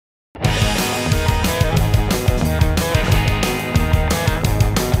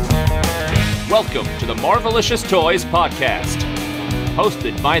Welcome to the Marvelicious Toys Podcast,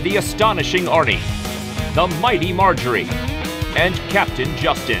 hosted by the astonishing Arnie, the mighty Marjorie, and Captain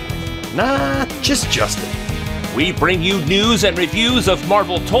Justin. Nah, just Justin. We bring you news and reviews of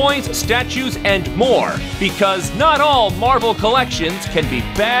Marvel toys, statues, and more, because not all Marvel collections can be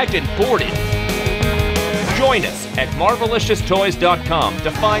bagged and boarded. Join us at MarveliciousToys.com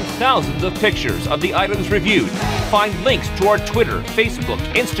to find thousands of pictures of the items reviewed. Find links to our Twitter, Facebook,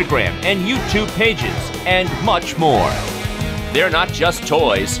 Instagram, and YouTube pages, and much more. They're not just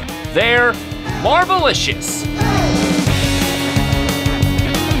toys, they're Marvelicious.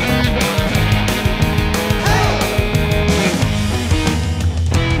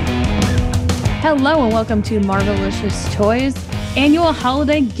 Hello and welcome to Marvelicious Toys Annual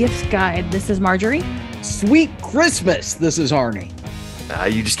Holiday Gift Guide. This is Marjorie. Sweet Christmas. This is Arnie.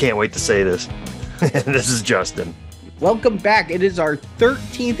 You just can't wait to say this. This is Justin. Welcome back. It is our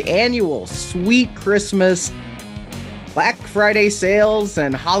 13th annual Sweet Christmas Black Friday sales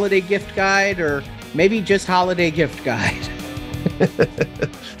and holiday gift guide, or maybe just holiday gift guide.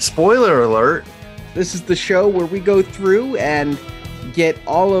 Spoiler alert. This is the show where we go through and get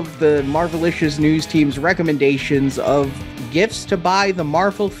all of the Marvelicious News Team's recommendations of gifts to buy the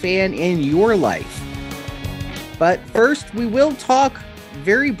Marvel fan in your life. But first, we will talk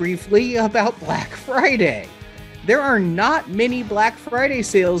very briefly about Black Friday. There are not many Black Friday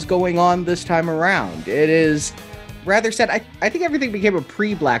sales going on this time around. It is rather sad. I think everything became a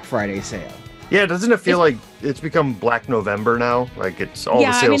pre-Black Friday sale. Yeah, doesn't it feel like it's become Black November now? Like it's all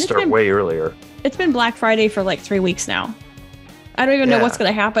the sales start way earlier. It's been Black Friday for like 3 weeks now. I don't even know what's going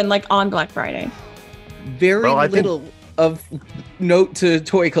to happen like on Black Friday. Very little of note to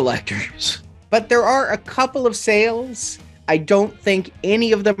toy collectors. But there are a couple of sales. I don't think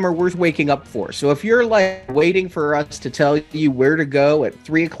any of them are worth waking up for. So if you're like waiting for us to tell you where to go at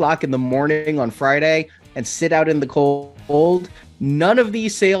 3 o'clock in the morning on Friday and sit out in the cold, none of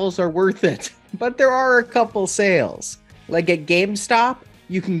these sales are worth it. But there are a couple sales. Like at GameStop,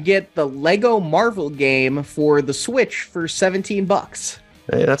 you can get the Lego Marvel game for the Switch for $17.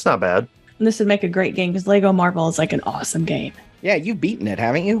 Hey, that's not bad. And this would make a great game because Lego Marvel is like an awesome game. Yeah, you've beaten it,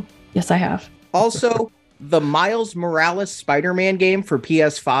 haven't you? Yes, I have. Also, the Miles Morales Spider-Man game for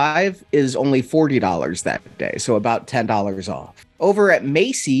PS5 is only $40 that day, so about $10 off. Over at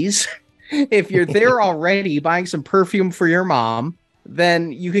Macy's, if you're there already buying some perfume for your mom,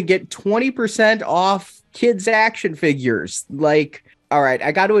 then you can get 20% off kids' action figures. Like, all right,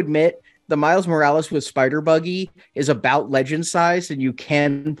 I got to admit, the Miles Morales with Spider Buggy is about Legend size, and you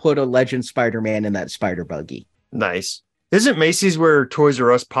can put a Legend Spider-Man in that Spider Buggy. Nice. Isn't Macy's where Toys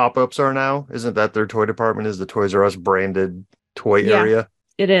R Us pop-ups are now? Isn't that their toy department? Is the Toys R Us branded toy area?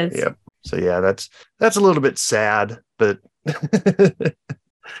 It is. Yep. So yeah, that's a little bit sad, but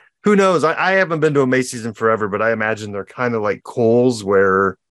who knows? I haven't been to a Macy's in forever, but I imagine they're kind of like Kohl's,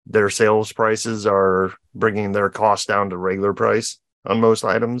 where their sales prices are bringing their cost down to regular price on most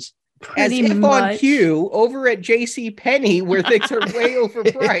items. As if on cue, over at JCPenney, where things are way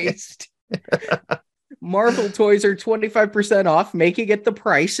overpriced. Marvel toys are 25% off, making it the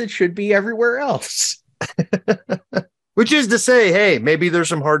price it should be everywhere else. Which is to say, hey, maybe there's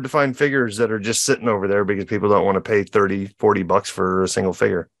some hard to find figures that are just sitting over there because people don't want to pay $30-$40 for a single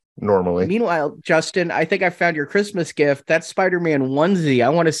figure normally. Meanwhile, Justin, I think I found your Christmas gift. That Spider-Man onesie. I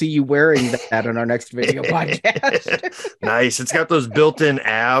want to see you wearing that on our next video podcast. Nice. It's got those built-in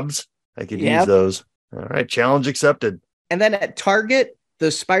abs. I could use those. All right. Challenge accepted. And then at Target, the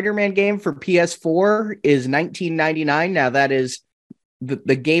Spider-Man game for PS4 is $19.99. Now, that is the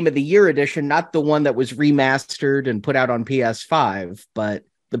Game of the Year edition, not the one that was remastered and put out on PS5, but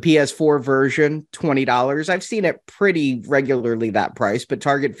the PS4 version, $20. I've seen it pretty regularly, that price, but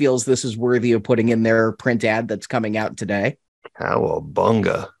Target feels this is worthy of putting in their print ad that's coming out today.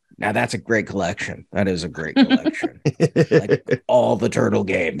 Cowabunga. Now, that's a great collection. That is a great collection. Like all the Turtle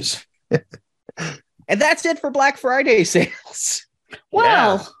games. And that's it for Black Friday sales.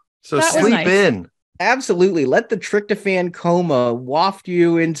 Wow. Yeah. So sleep in. Absolutely. Let the tryptophan coma waft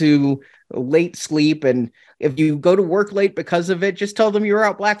you into late sleep. And if you go to work late because of it, just tell them you were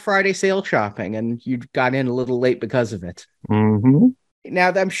out Black Friday sale shopping and you got in a little late because of it. Mm-hmm. Now,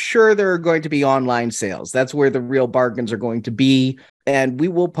 I'm sure there are going to be online sales. That's where the real bargains are going to be. And we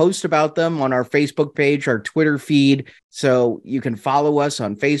will post about them on our Facebook page, our Twitter feed. So you can follow us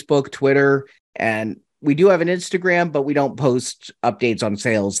on Facebook, Twitter, and we do have an Instagram, but we don't post updates on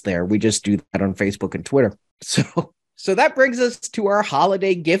sales there. We just do that on Facebook and Twitter. So that brings us to our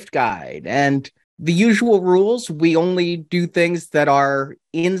holiday gift guide. And The usual rules, we only do things that are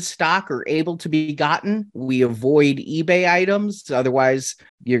in stock or able to be gotten. We avoid eBay items. Otherwise,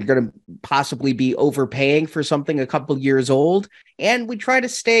 you're going to possibly be overpaying for something a couple years old. And we try to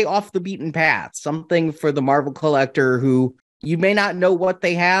stay off the beaten path, something for the Marvel collector who you may not know what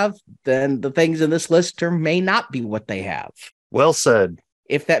they have. Then the things in this list may not be what they have. Well said.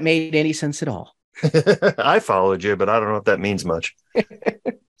 If that made any sense at all. I followed you, but I don't know if that means much.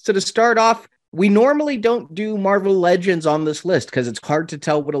 So to start off, we normally don't do Marvel Legends on this list because it's hard to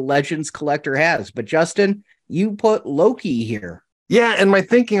tell what a Legends collector has. But Justin, you put Loki here. Yeah, and my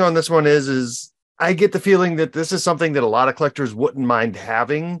thinking on this one is I get the feeling that this is something that a lot of collectors wouldn't mind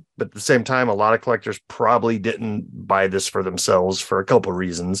having, but at the same time, a lot of collectors probably didn't buy this for themselves for a couple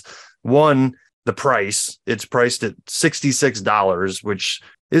reasons. One, the price. It's priced at $66, which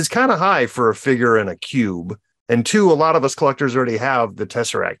is kind of high for a figure in a cube. And two, a lot of us collectors already have the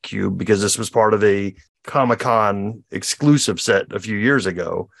Tesseract cube because this was part of a Comic-Con exclusive set a few years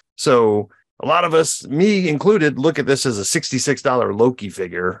ago. So a lot of us, me included, look at this as a $66 Loki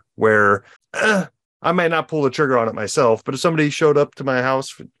figure where I might not pull the trigger on it myself, but if somebody showed up to my house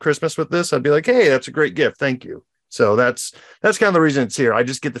for Christmas with this, I'd be like, hey, that's a great gift. Thank you. So that's kind of the reason it's here. I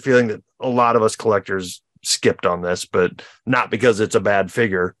just get the feeling that a lot of us collectors skipped on this, but not because it's a bad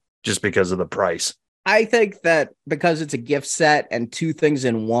figure, just because of the price. I think that because it's a gift set and two things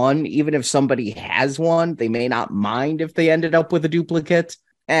in one, even if somebody has one, they may not mind if they ended up with a duplicate,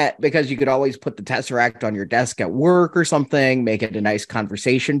 because you could always put the Tesseract on your desk at work or something, make it a nice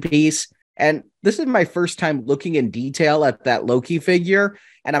conversation piece. And this is my first time looking in detail at that Loki figure,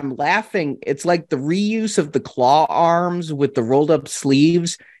 and I'm laughing. It's like the reuse of the claw arms with the rolled up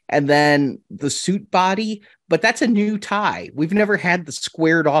sleeves and then the suit body, but that's a new tie. We've never had the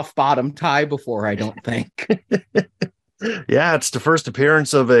squared off bottom tie before, I don't think. Yeah, it's the first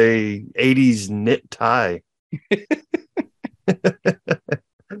appearance of a 80s knit tie.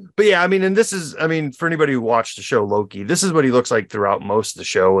 But yeah, I mean, and this is, I mean, for anybody who watched the show Loki, this is what he looks like throughout most of the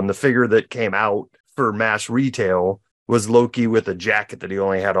show. And the figure that came out for mass retail was Loki with a jacket that he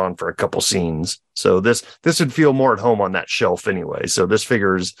only had on for a couple scenes. So this would feel more at home on that shelf anyway. So this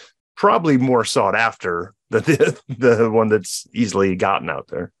figure is probably more sought after than the one that's easily gotten out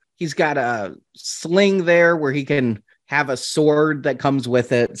there. He's got a sling there where he can have a sword that comes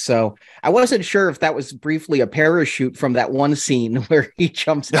with it. So I wasn't sure if that was briefly a parachute from that one scene where he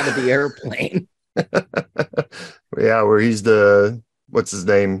jumps out of the airplane. Yeah, where he's what's his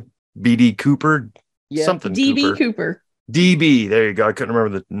name? BD Cooper? Yeah. Something DB Cooper. DB. There you go. I couldn't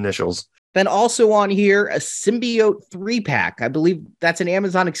remember the initials. Then also on here, a Symbiote 3-pack. I believe that's an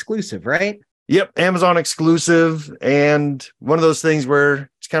Amazon exclusive, right? Yep, Amazon exclusive, and one of those things where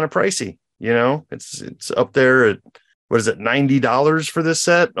it's kind of pricey. You know, it's up there at, what is it, $90 for this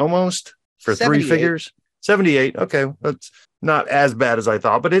set almost for 3 figures? 78. Okay, that's not as bad as I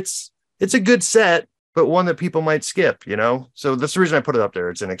thought, but it's a good set, but one that people might skip, you know? So that's the reason I put it up there.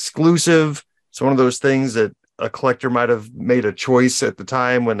 It's an exclusive. It's one of those things that a collector might have made a choice at the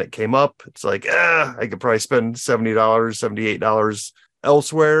time when it came up. It's like, I could probably spend $70, $78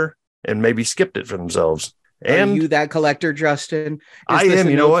 elsewhere and maybe skipped it for themselves. And are you that collector, Justin? I am.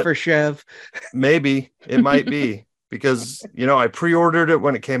 You know what? For Chev? Maybe it might be. Because, you know, I pre-ordered it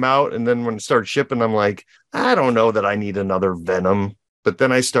when it came out, and then when it started shipping, I'm like, I don't know that I need another Venom. But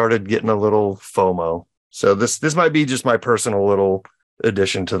then I started getting a little FOMO. So this might be just my personal little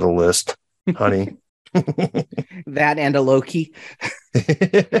addition to the list, honey. That and a Loki.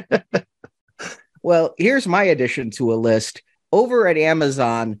 Well, here's my addition to a list. Over at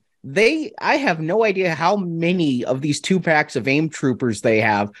Amazon, I have no idea how many of these 2-packs of AIM Troopers they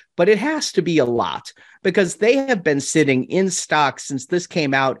have, but it has to be a lot because they have been sitting in stock since this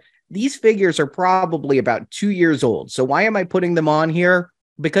came out. These figures are probably about 2 years old. So why am I putting them on here?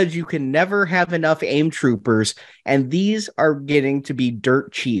 Because you can never have enough AIM Troopers, and these are getting to be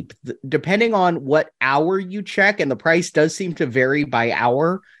dirt cheap. Depending on what hour you check, and the price does seem to vary by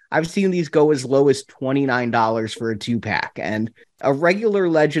hour, I've seen these go as low as $29 for a 2-pack, and a regular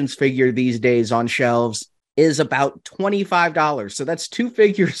Legends figure these days on shelves is about $25. So that's 2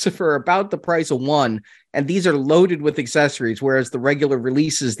 figures for about the price of one. And these are loaded with accessories, whereas the regular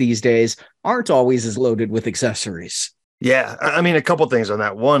releases these days aren't always as loaded with accessories. Yeah. I mean, a couple things on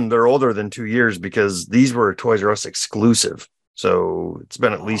that. One, they're older than 2 years because these were Toys R Us exclusive. So it's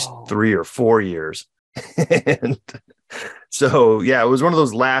been at least 3 or 4 years. And so, yeah, it was one of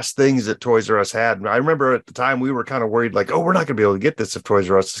those last things that Toys R Us had. And I remember at the time we were kind of worried, like, we're not going to be able to get this if Toys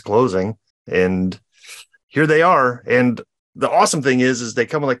R Us is closing. And here they are. And the awesome thing is they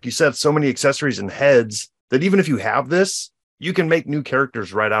come with, like you said, so many accessories and heads that even if you have this, you can make new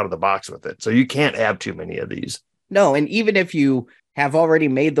characters right out of the box with it. So you can't have too many of these. No, and even if you have already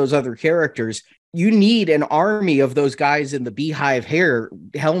made those other characters, you need an army of those guys in the beehive hair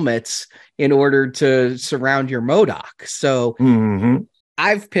helmets in order to surround your MODOK. So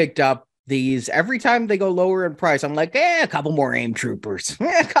I've picked up these every time they go lower in price. I'm like, a couple more AIM troopers,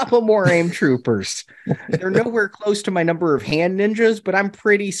 a couple more AIM troopers. They're nowhere close to my number of hand ninjas, but I'm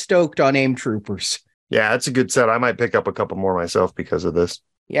pretty stoked on AIM troopers. Yeah, it's a good set. I might pick up a couple more myself because of this.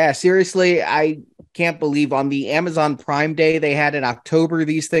 Yeah, seriously, I can't believe on the Amazon Prime Day they had in October,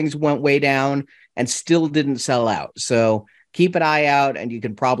 these things went way down and still didn't sell out. So keep an eye out and you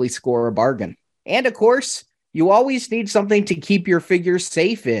can probably score a bargain. And of course, you always need something to keep your figures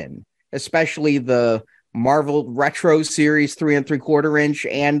safe in, especially the Marvel Retro Series 3 3/4 inch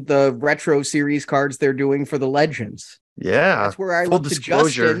and the Retro Series cards they're doing for the Legends. Yeah. That's where I look to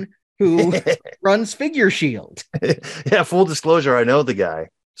Justin, who runs Figure Shield. Yeah, full disclosure, I know the guy.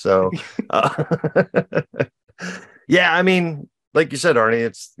 So, yeah, I mean, like you said, Arnie,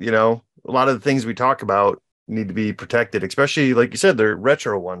 it's, a lot of the things we talk about need to be protected, especially, like you said, they're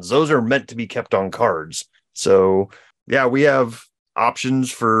retro ones. Those are meant to be kept on cards. So, yeah, we have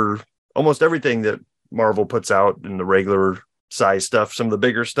options for almost everything that Marvel puts out in the regular size stuff. Some of the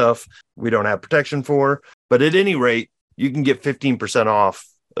bigger stuff we don't have protection for. But at any rate, you can get 15% off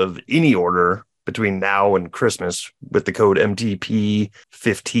of any order between now and Christmas with the code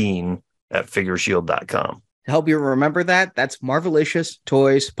MTP15 at figureshield.com. To help you remember that, that's Marvelicious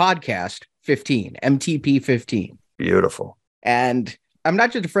Toys Podcast 15, MTP 15. Beautiful. And I'm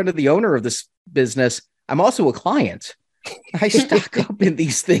not just a friend of the owner of this business, I'm also a client. I stock up in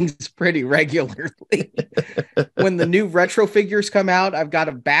these things pretty regularly. When the new retro figures come out, I've got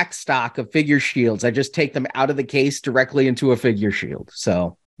a back stock of Figure Shields. I just take them out of the case directly into a Figure Shield.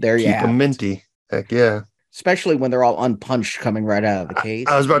 So there you have it. Keep them minty. Heck yeah. Especially when they're all unpunched coming right out of the case.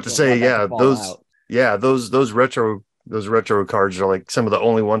 I was about to say, those retro cards are like some of the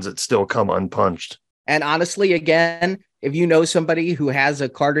only ones that still come unpunched. And honestly, again, if you know somebody who has a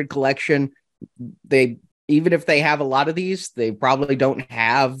carded collection, even if they have a lot of these, they probably don't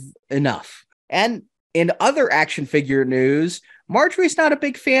have enough. And in other action figure news, Marjorie's not a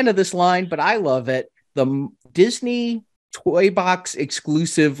big fan of this line, but I love it. The Disney Toy Box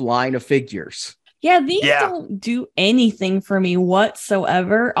exclusive line of figures. Yeah, these don't do anything for me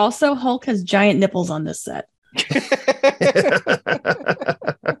whatsoever. Also, Hulk has giant nipples on this set.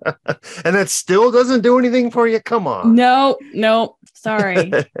 And that still doesn't do anything for you? Come on. No,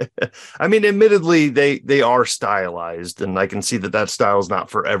 sorry. I mean, admittedly, they are stylized, and I can see that style is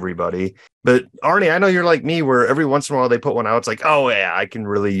not for everybody. But Arnie, I know you're like me, where every once in a while they put one out. It's like, oh yeah, I can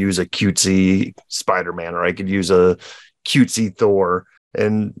really use a cutesy Spider-Man, or I could use a cutesy Thor.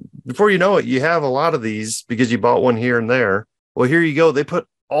 And before you know it, you have a lot of these because you bought one here and there. Well, here you go. They put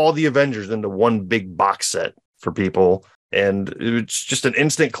all the Avengers into one big box set for people, and it's just an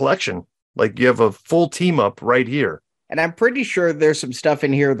instant collection. Like, you have a full team up right here. And I'm pretty sure there's some stuff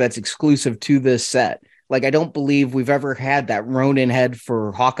in here that's exclusive to this set. Like, I don't believe we've ever had that Ronin head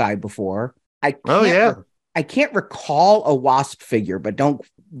for Hawkeye before. I can't recall a Wasp figure, but don't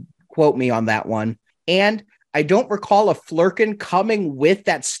quote me on that one. And I don't recall a Flurkin coming with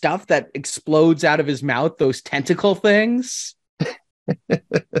that stuff that explodes out of his mouth, those tentacle things.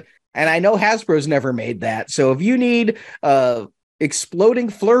 And I know Hasbro's never made that. So if you need exploding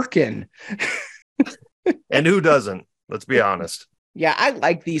Flurkin. And who doesn't? Let's be honest. Yeah, I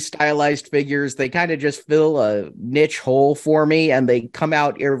like these stylized figures. They kind of just fill a niche hole for me, and they come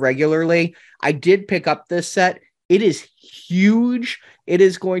out irregularly. I did pick up this set. It is huge. It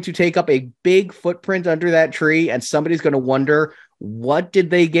is going to take up a big footprint under that tree, and somebody's going to wonder, what did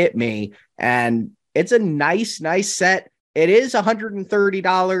they get me? And it's a nice set. It is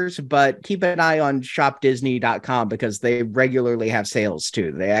 $130, but keep an eye on shopdisney.com because they regularly have sales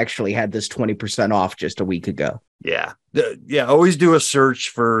too. They actually had this 20% off just a week ago. Yeah. Always do a search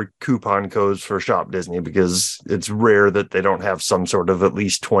for coupon codes for Shop Disney because it's rare that they don't have some sort of at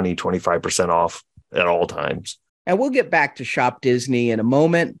least 20-25% off at all times. And we'll get back to Shop Disney in a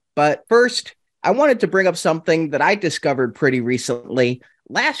moment. But first, I wanted to bring up something that I discovered pretty recently.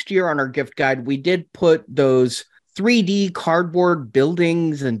 Last year on our gift guide, we did put those 3D cardboard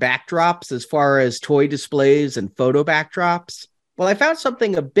buildings and backdrops as far as toy displays and photo backdrops. Well, I found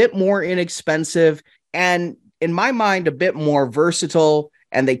something a bit more inexpensive and, in my mind, a bit more versatile,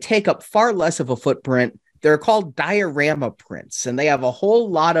 and they take up far less of a footprint. They're called diorama prints, and they have a whole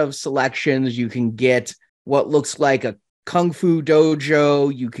lot of selections. You can get what looks like a kung fu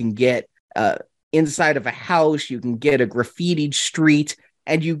dojo. You can get inside of a house. You can get a graffitied street,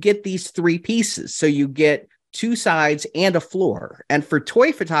 and you get these three pieces. So you get two sides, and a floor. And for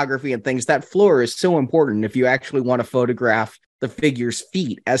toy photography and things, that floor is so important if you actually want to photograph the figure's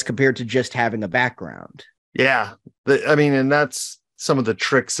feet as compared to just having a background. Yeah. And that's some of the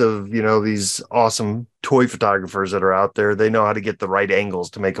tricks of, these awesome toy photographers that are out there. They know how to get the right angles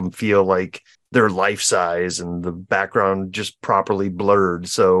to make them feel like they're life size and the background just properly blurred.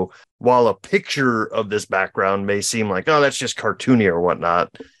 So while a picture of this background may seem like, oh, that's just cartoony or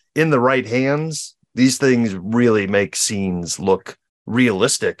whatnot, in the right hands, these things really make scenes look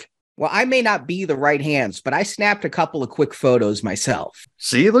realistic. Well, I may not be the right hands, but I snapped a couple of quick photos myself.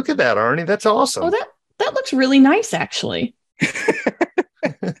 See, look at that, Arnie. That's awesome. Oh, that looks really nice, actually.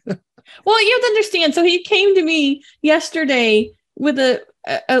 Well, you have to understand. So he came to me yesterday with a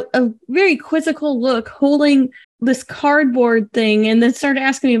very quizzical look, holding this cardboard thing, and then started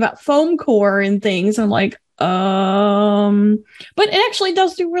asking me about foam core and things. I'm like, but it actually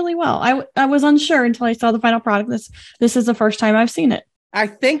does do really well. I was unsure until I saw the final product. This is the first time I've seen it. I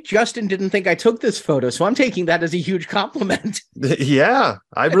think Justin didn't think I took this photo, so I'm taking that as a huge compliment. Yeah,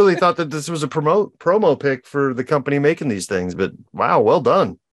 I really thought that this was a promo pic for the company making these things, but wow, well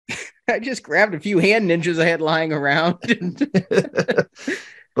done. I just grabbed a few hand ninjas I had lying around. But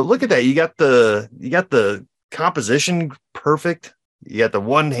look at that. You got the composition perfect. You got the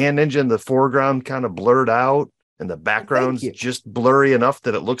one hand ninja in the foreground kind of blurred out, and the background's just blurry enough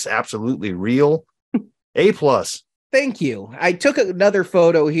that it looks absolutely real. A+. Thank you. I took another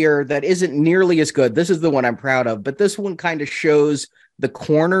photo here that isn't nearly as good. This is the one I'm proud of, but this one kind of shows the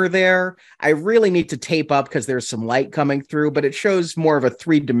corner there. I really need to tape up because there's some light coming through, but it shows more of a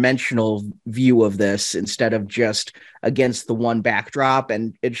three-dimensional view of this instead of just against the one backdrop.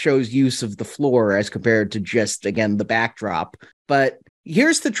 And it shows use of the floor as compared to just, again, the backdrop. But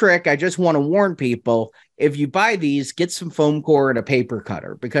here's the trick. I just want to warn people. If you buy these, get some foam core and a paper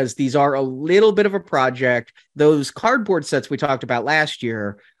cutter, because these are a little bit of a project. Those cardboard sets we talked about last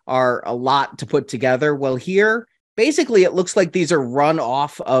year are a lot to put together. Well, here, basically, it looks like these are run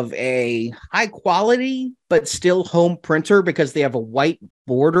off of a high quality, but still home printer because they have a white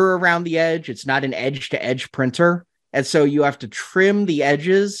border around the edge. It's not an edge to edge printer. And so you have to trim the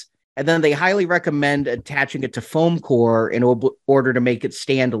edges. And then they highly recommend attaching it to foam core in order to make it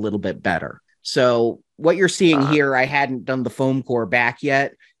stand a little bit better. So what you're seeing here, I hadn't done the foam core back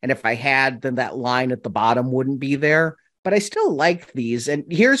yet. And if I had, then that line at the bottom wouldn't be there. But I still like these. And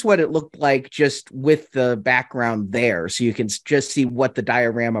here's what it looked like just with the background there. So you can just see what the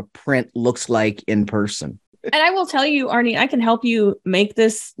diorama print looks like in person. And I will tell you, Arnie, I can help you make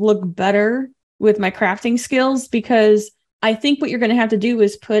this look better with my crafting skills, because I think what you're going to have to do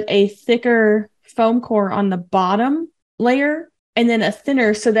is put a thicker foam core on the bottom layer and then a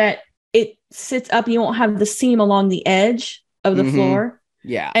thinner so that it sits up. You won't have the seam along the edge of the floor.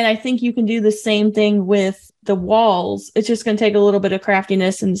 Yeah. And I think you can do the same thing with the walls. It's just going to take a little bit of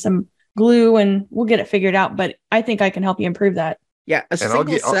craftiness and some glue, and we'll get it figured out. But I think I can help you improve that. Yeah. A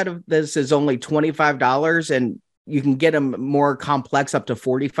single set of this is only $25, and you can get them more complex up to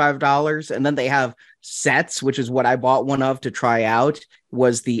 $45. And then they have sets, which is what I bought one of to try out,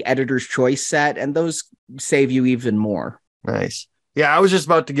 was the Editor's Choice set. And those save you even more. Nice. Yeah, I was just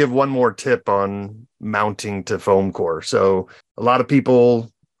about to give one more tip on mounting to foam core. So a lot of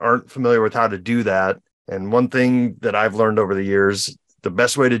people aren't familiar with how to do that. And one thing that I've learned over the years, the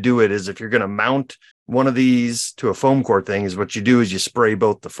best way to do it is if you're going to mount one of these to a foam core thing, is what you do is you spray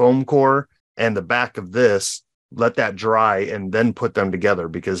both the foam core and the back of this, let that dry, and then put them together,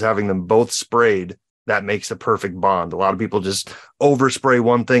 because having them both sprayed, that makes a perfect bond. A lot of people just overspray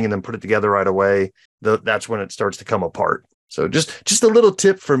one thing and then put it together right away. That's when it starts to come apart. So just a little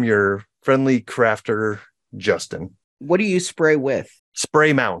tip from your friendly crafter, Justin. What do you spray with?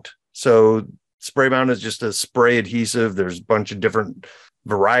 Spray mount. So spray mount is just a spray adhesive. There's a bunch of different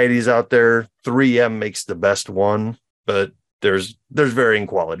varieties out there. 3M makes the best one, but there's varying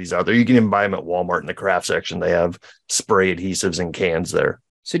qualities out there. You can even buy them at Walmart in the craft section. They have spray adhesives in cans there.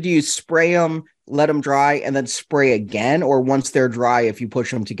 So do you spray them, let them dry, and then spray again? Or once they're dry, if you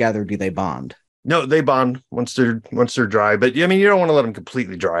push them together, do they bond? No, they bond once they're dry. But I mean, you don't want to let them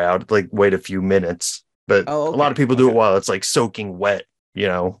completely dry out. Like wait a few minutes. But a lot of people do it while it's like soaking wet. You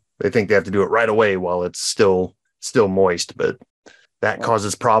know, they think they have to do it right away while it's still moist. But that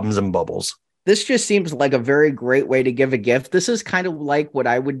causes problems and bubbles. This just seems like a very great way to give a gift. This is kind of like what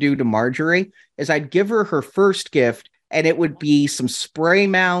I would do to Marjorie, is I'd give her first gift, and it would be some spray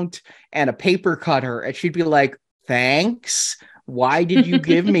mount and a paper cutter. And she'd be like, thanks. Why did you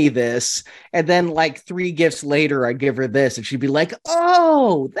give me this? And then like 3 gifts later, I'd give her this, and she'd be like,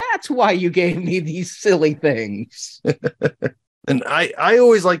 oh, that's why you gave me these silly things. And I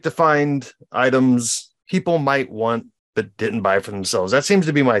always like to find items people might want but didn't buy for themselves. That seems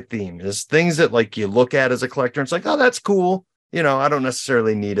to be my theme, is things that like you look at as a collector and it's like, oh, that's cool. I don't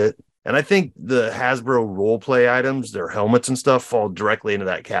necessarily need it. And I think the Hasbro role play items, their helmets and stuff, fall directly into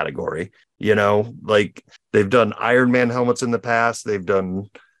that category. Like they've done Iron Man helmets in the past. They've done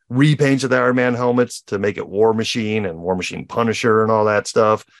repaints of the Iron Man helmets to make it War Machine and War Machine Punisher and all that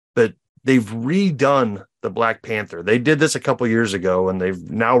stuff. But they've redone the Black Panther. They did this a couple years ago, and they've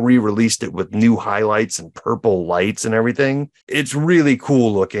now re-released it with new highlights and purple lights and everything. It's really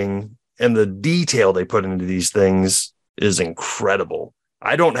cool looking, and the detail they put into these things is incredible.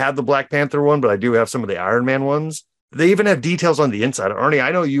 I don't have the Black Panther one, but I do have some of the Iron Man ones. They even have details on the inside. Arnie,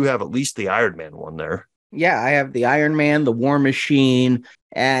 I know you have at least the Iron Man one there. Yeah, I have the Iron Man, the War Machine,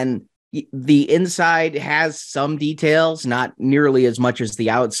 and the inside has some details, not nearly as much as the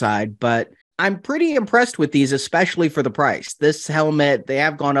outside, but I'm pretty impressed with these, especially for the price. This helmet, they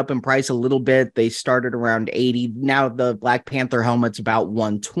have gone up in price a little bit. They started around 80. Now the Black Panther helmet's about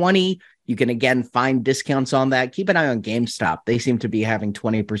 120. You can, again, find discounts on that. Keep an eye on GameStop. They seem to be having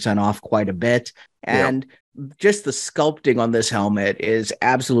 20% off quite a bit. And just the sculpting on this helmet is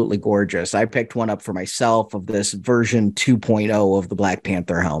absolutely gorgeous. I picked one up for myself of this version 2.0 of the Black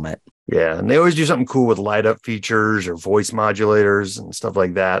Panther helmet. Yeah, and they always do something cool with light up features or voice modulators and stuff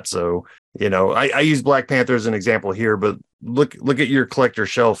like that. So, I use Black Panther as an example here, but look at your collector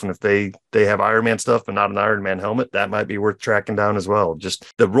shelf, and if they have Iron Man stuff but not an Iron Man helmet, that might be worth tracking down as well. Just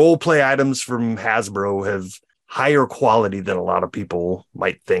the role play items from Hasbro have higher quality than a lot of people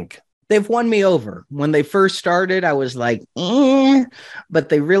might think. They've won me over. When they first started, I was like, but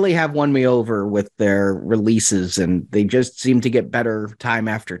they really have won me over with their releases, and they just seem to get better time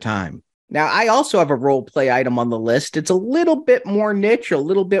after time. Now, I also have a role play item on the list. It's a little bit more niche, a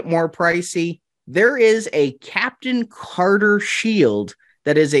little bit more pricey. There is a Captain Carter shield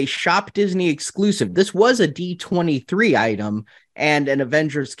that is a Shop Disney exclusive. This was a D23 item and an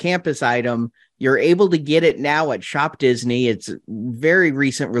Avengers Campus item. You're able to get it now at Shop Disney. It's a very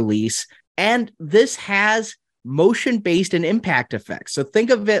recent release. And this has motion-based and impact effects. So think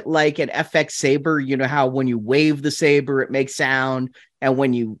of it like an FX saber. You know how when you wave the saber, it makes sound. And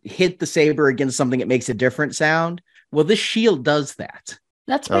when you hit the saber against something, it makes a different sound. Well, this shield does that.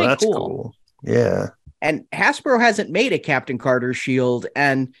 That's pretty cool. Yeah. And Hasbro hasn't made a Captain Carter shield.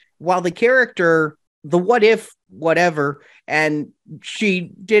 And while the character, the what if, whatever, and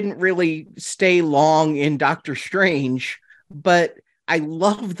she didn't really stay long in Doctor Strange, but I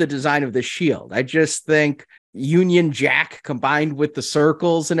love the design of the shield. I just think Union Jack combined with the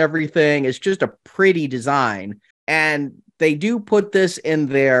circles and everything is just a pretty design. And they do put this in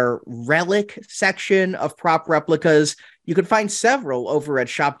their relic section of prop replicas. You can find several over at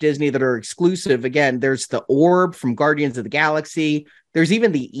Shop Disney that are exclusive. Again, there's the orb from Guardians of the Galaxy. There's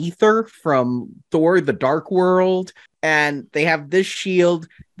even the ether from Thor, the Dark World. And they have this shield.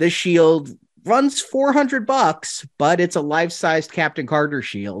 This shield runs $400, but it's a life-sized Captain Carter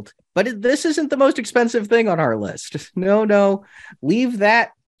shield. But this isn't the most expensive thing on our list. No. Leave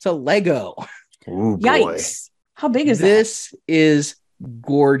that to Lego. Ooh, boy. Yikes. How big is this is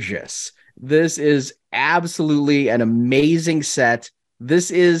gorgeous. This is absolutely an amazing set.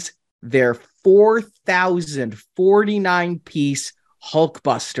 This is their 4,049 piece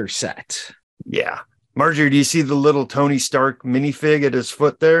Hulkbuster set. Yeah. Marjorie, do you see the little Tony Stark minifig at his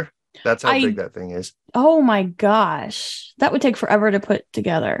foot there? That's how big that thing is. Oh my gosh. That would take forever to put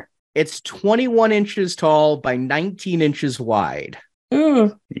together. It's 21 inches tall by 19 inches wide.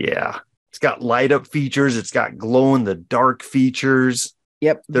 Yeah. It's got light up features. It's got glow in the dark features.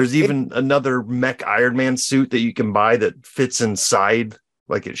 Yep. There's even another mech Iron Man suit that you can buy that fits inside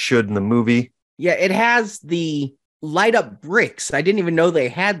like it should in the movie. Yeah, it has the light up bricks. I didn't even know they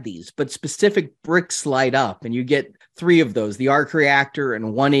had these, but specific bricks light up, and you get 3 of those, the arc reactor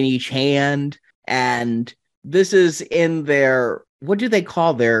and 1 in each hand. And this is in their, what do they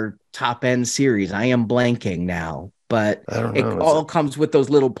call their top end series? I am blanking now. But it all comes with those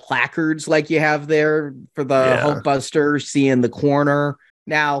little placards like you have there for the Hulkbuster, see in the corner.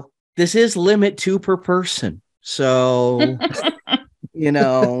 Now, this is limit 2 per person. So, you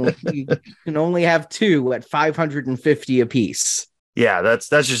can only have 2 at $550 a piece. Yeah, that's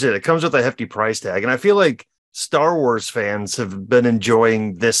just it. It comes with a hefty price tag. And I feel like Star Wars fans have been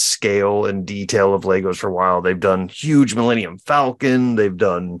enjoying this scale and detail of Legos for a while. They've done huge Millennium Falcon. They've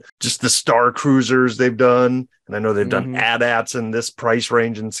done just the Star Cruisers they've done. And I know they've done AT-ATs in this price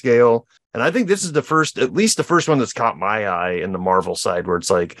range and scale. And I think this is at least the first one that's caught my eye in the Marvel side, where it's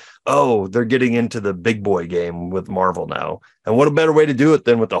like, oh, they're getting into the big boy game with Marvel now. And what a better way to do it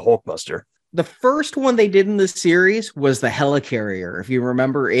than with the Hulkbuster. The first one they did in the series was the Helicarrier, if you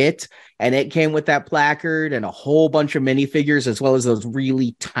remember it. And it came with that placard and a whole bunch of minifigures, as well as those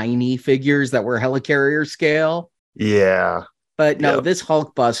really tiny figures that were Helicarrier scale. Yeah. But no, This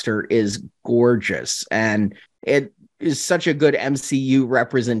Hulkbuster is gorgeous. And it is such a good MCU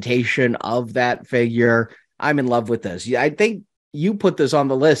representation of that figure. I'm in love with this. I think you put this on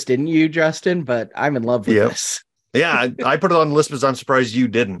the list, didn't you, Justin? But I'm in love with this. Yeah, I put it on the list because I'm surprised you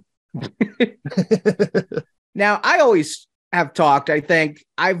didn't. Now, I always have talked, I think,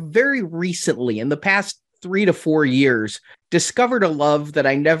 I very recently, in the past 3 to 4 years, discovered a love that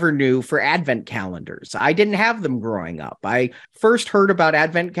I never knew for advent calendars. I didn't have them growing up. I first heard about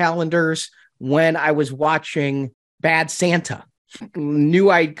advent calendars when I was watching Bad Santa. New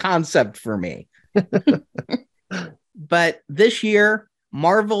concept for me. But this year,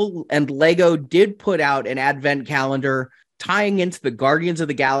 Marvel and Lego did put out an advent calendar tying into the Guardians of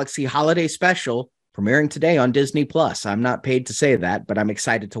the Galaxy holiday special, premiering today on Disney Plus. I'm not paid to say that, but I'm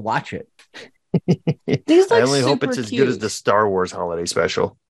excited to watch it. I only hope it's as good as the Star Wars holiday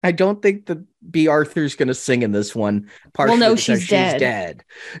special. I don't think that B. Arthur's going to sing in this one. Partially well, no, because she's dead.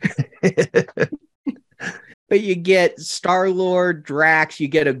 But you get Star-Lord, Drax, you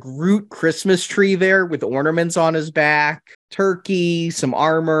get a Groot Christmas tree there with ornaments on his back, turkey, some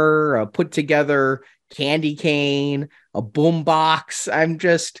armor, a put together candy cane, a boom box. I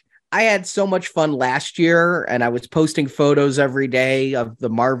had so much fun last year, and I was posting photos every day of the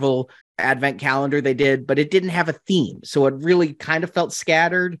Marvel advent calendar they did, but it didn't have a theme. So it really kind of felt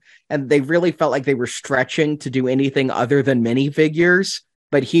scattered, and they really felt like they were stretching to do anything other than minifigures.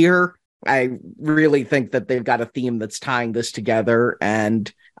 But here, I really think that they've got a theme that's tying this together,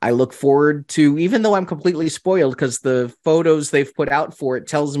 and I look forward to, even though I'm completely spoiled because the photos they've put out for it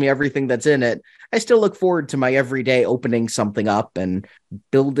tells me everything that's in it, I still look forward to my everyday opening something up and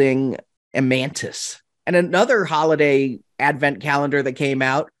building a mantis. And another holiday advent calendar that came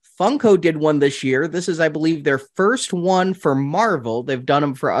out, Funko did one this year. This is, I believe, their first one for Marvel. They've done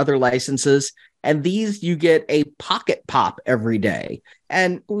them for other licenses. And these, you get a pocket pop every day.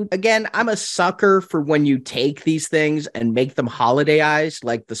 And again, I'm a sucker for when you take these things and make them holidayized,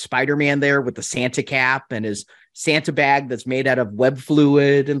 like the Spider-Man there with the Santa cap and his Santa bag that's made out of web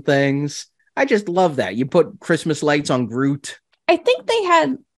fluid and things. I just love that. You put Christmas lights on Groot. I think they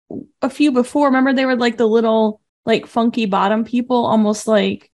had a few before. Remember, they were like the little, like, funky bottom people, almost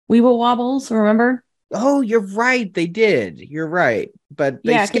like Weeble Wobbles, remember? Oh, you're right. They did. You're right. But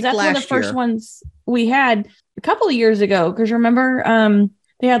they because that's one of the first year. ones we had a couple of years ago. Because remember,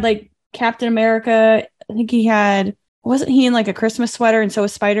 they had like Captain America. I think he had, wasn't he in like a Christmas sweater? And so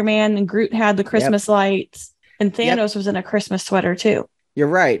was Spider-Man, and Groot had the Christmas lights, and Thanos was in a Christmas sweater too. You're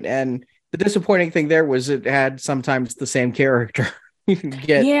right. And the disappointing thing there was it had sometimes the same character.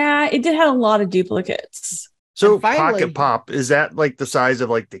 Yeah, it did have a lot of duplicates. So finally, Pocket Pop, is that like the size of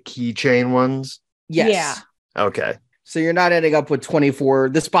like the keychain ones? Yes. Yeah. Okay. So you're not ending up with 24.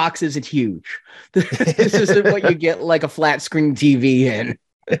 This box isn't huge. This isn't what you get like a flat screen TV in.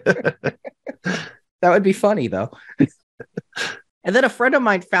 That would be funny, though. And then a friend of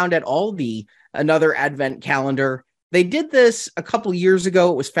mine found at Aldi another advent calendar. They did this a couple years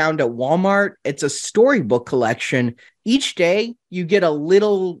ago. It was found at Walmart. It's a storybook collection. Each day you get a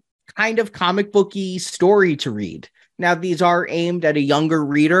little kind of comic booky story to read. Now, these are aimed at a younger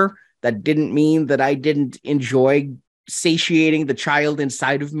reader. That didn't mean that I didn't enjoy satiating the child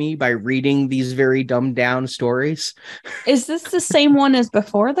inside of me by reading these very dumbed down stories. Is this the same one as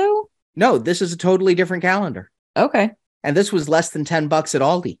before, though? No, this is a totally different calendar. Okay. And this was less than $10 at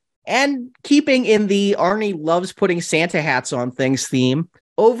Aldi. And keeping in the Arnie loves putting Santa hats on things theme,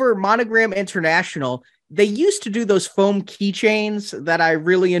 over Monogram International, they used to do those foam keychains that I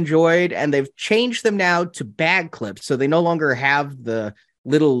really enjoyed, and they've changed them now to bag clips. So they no longer have the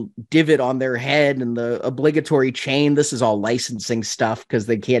little divot on their head and the obligatory chain. This is all licensing stuff because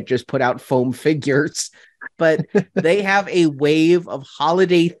they can't just put out foam figures. But they have a wave of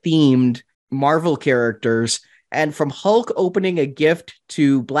holiday themed Marvel characters. And from Hulk opening a gift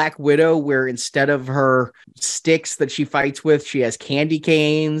to Black Widow, where instead of her sticks that she fights with, she has candy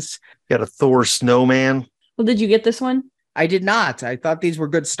canes. Got a Thor snowman. Well, did you get this one? I did not. I thought these were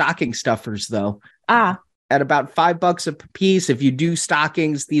good stocking stuffers, though. At about $5 a piece. If you do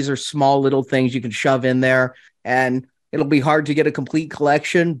stockings, these are small little things you can shove in there, and it'll be hard to get a complete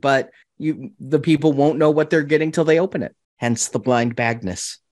collection, but the people won't know what they're getting till they open it. Hence the blind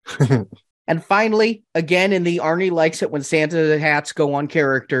bagness. And finally, again, in the Arnie likes it when Santa hats go on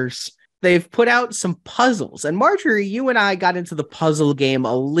characters, they've put out some puzzles. And Marjorie, you and I got into the puzzle game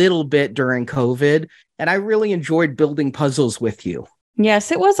a little bit during COVID, and I really enjoyed building puzzles with you.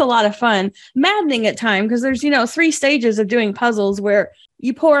 Yes, it was a lot of fun. Maddening at times because there's, 3 stages of doing puzzles where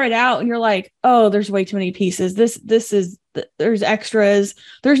you pour it out and you're like, oh, there's way too many pieces. There's extras.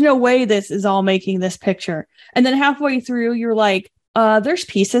 There's no way this is all making this picture. And then halfway through, you're like, there's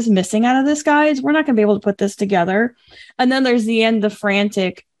pieces missing out of this, guys. We're not going to be able to put this together. And then there's the end, the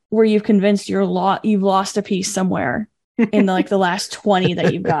frantic, where you've convinced you've lost a piece somewhere in the last 20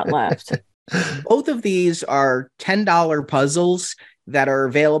 that you've got left. Both of these are $10 puzzles that are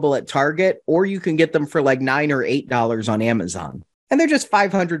available at Target, or you can get them for like $9 or $8 on Amazon. And they're just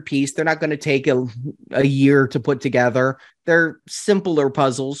 500 piece. They're not going to take a year to put together. They're simpler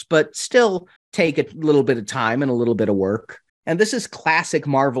puzzles, but still take a little bit of time and a little bit of work. And this is classic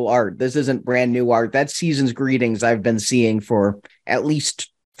Marvel art. This isn't brand new art. That's Season's Greetings I've been seeing for at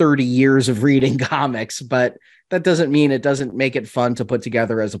least 30 years of reading comics, but that doesn't mean it doesn't make it fun to put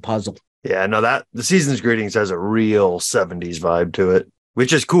together as a puzzle. Yeah, no, the Season's Greetings has a real 70s vibe to it,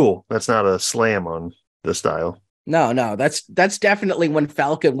 which is cool. That's not a slam on the style. No, that's definitely when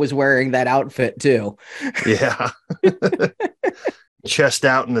Falcon was wearing that outfit too. Yeah. Chest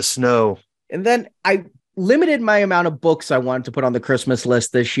out in the snow. And then I limited my amount of books I wanted to put on the Christmas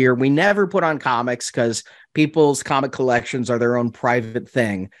list this year. We never put on comics because people's comic collections are their own private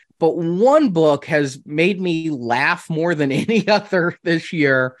thing. But one book has made me laugh more than any other this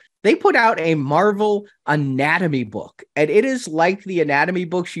year. They put out a Marvel anatomy book, and it is like the anatomy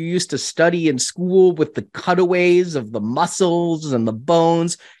books you used to study in school with the cutaways of the muscles and the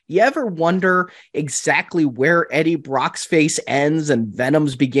bones. You ever wonder exactly where Eddie Brock's face ends and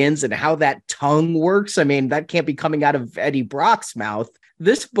Venom's begins and how that tongue works? I mean, that can't be coming out of Eddie Brock's mouth.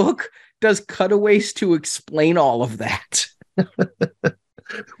 This book does cutaways to explain all of that.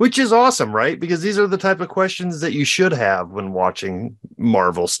 Which is awesome, right? Because these are the type of questions that you should have when watching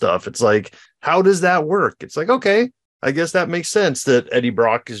Marvel stuff. It's like, how does that work? It's like, okay, I guess that makes sense that Eddie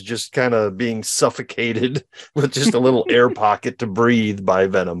Brock is just kind of being suffocated with just a little air pocket to breathe by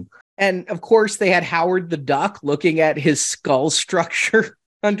Venom. And of course, they had Howard the Duck looking at his skull structure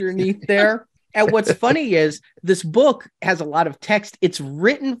underneath there. And what's funny is this book has a lot of text. It's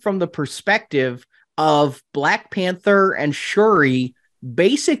written from the perspective of Black Panther and Shuri,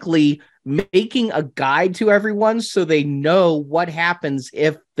 basically making a guide to everyone so they know what happens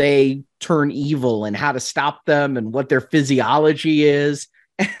if they turn evil and how to stop them and what their physiology is.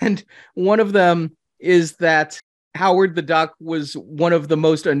 And one of them is that Howard the Duck was one of the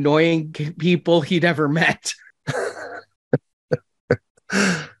most annoying people he'd ever met.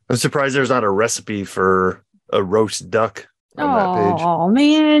 I'm surprised there's not a recipe for a roast duck on that page. Oh,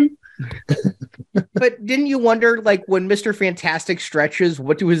 man. But didn't you wonder, like, when Mr. Fantastic stretches,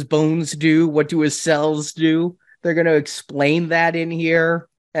 what do his bones do? What do his cells do? They're going to explain that in here.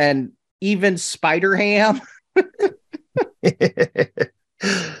 And even Spider-Ham.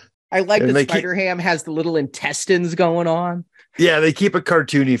 I like that Spider-Ham has the little intestines going on. Yeah, they keep it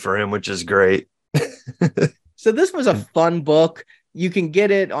cartoony for him, which is great. So this was a fun book. You can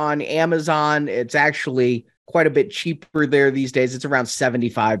get it on Amazon. It's actually quite a bit cheaper there these days. It's around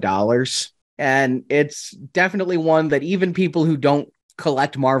 $75. And it's definitely one that even people who don't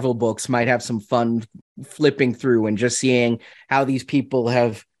collect Marvel books might have some fun flipping through and just seeing how these people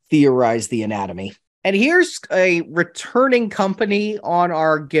have theorized the anatomy. And here's a returning company on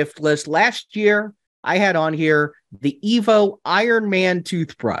our gift list. Last year, I had on here the Evo Iron Man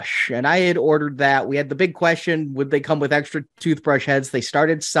toothbrush, and I had ordered that. We had the big question, would they come with extra toothbrush heads? They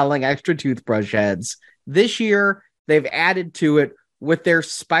started selling extra toothbrush heads. This year, they've added to it with their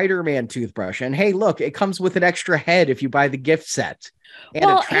Spider-Man toothbrush. And hey, look, it comes with an extra head if you buy the gift set. And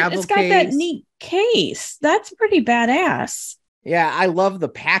well, a travel it's got case. that neat case. That's pretty badass. Yeah, I love the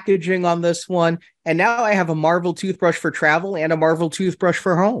packaging on this one. And now I have a Marvel toothbrush for travel and a Marvel toothbrush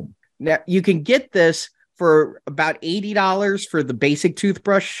for home. Now, you can get this for about $80 for the basic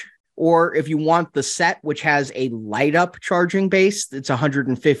toothbrush. Or if you want the set, which has a light up charging base, it's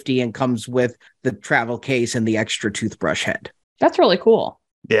 $150 and comes with the travel case and the extra toothbrush head. That's really cool.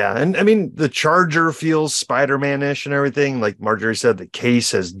 Yeah. And I mean, the charger feels Spider-Man-ish and everything. Like Marjorie said, the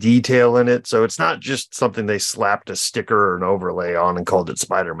case has detail in it. So it's not just something they slapped a sticker or an overlay on and called it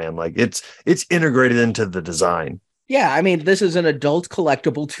Spider-Man. Like it's integrated into the design. Yeah. I mean, this is an adult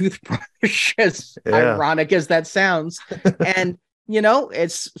collectible toothbrush, as ironic as that sounds. And you know,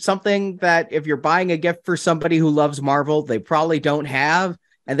 it's something that if you're buying a gift for somebody who loves Marvel, they probably don't have,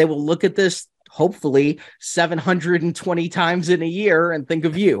 and they will look at this, hopefully 720 times in a year and think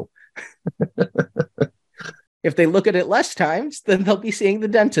of you. If they look at it less times, then they'll be seeing the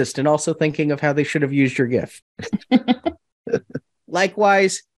dentist and also thinking of how they should have used your gift.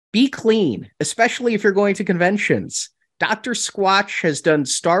 Likewise, be clean, especially if you're going to conventions. Dr. Squatch has done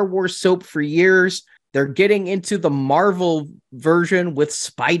Star Wars soap for years. They're getting into the Marvel version with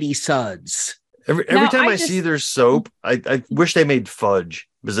Spidey suds. Every time I see their soap, I wish they made fudge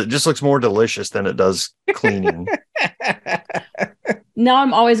because it just looks more delicious than it does cleaning. Now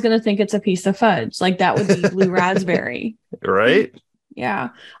I'm always going to think it's a piece of fudge. Like that would be blue raspberry. Right? Yeah.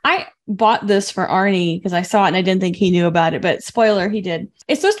 I bought this for Arnie because I saw it and I didn't think he knew about it. But spoiler, he did.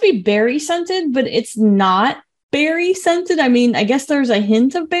 It's supposed to be berry scented, but it's not berry scented. I mean, I guess there's a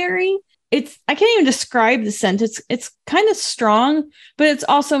hint of berry. I can't even describe the scent. It's kind of strong, but it's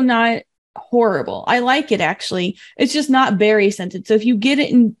also not horrible. I like it actually. It's just not berry scented. So if you get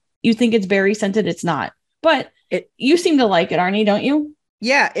it and you think it's berry scented, it's not. But you seem to like it, Arnie, don't you?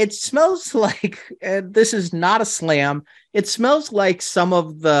 Yeah, it smells like, this is not a slam. It smells like some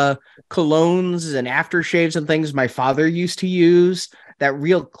of the colognes and aftershaves and things my father used to use, that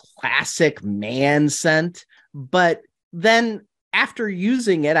real classic man scent. But then after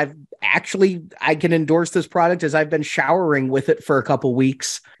using it, I can endorse this product as I've been showering with it for a couple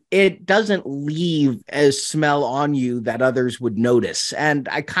weeks. It doesn't leave a smell on you that others would notice. And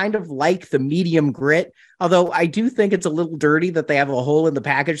I kind of like the medium grit, although I do think it's a little dirty that they have a hole in the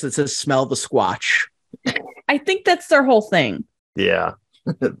package that says smell the Squatch. I think that's their whole thing. Yeah.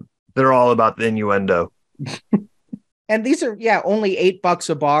 They're all about the innuendo. And these are, only $8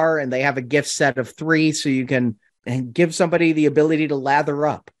 a bar, and they have a gift set of 3, so you can give somebody the ability to lather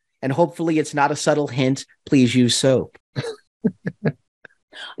up. And hopefully it's not a subtle hint. Please use soap.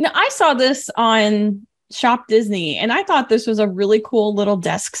 Now, I saw this on Shop Disney, and I thought this was a really cool little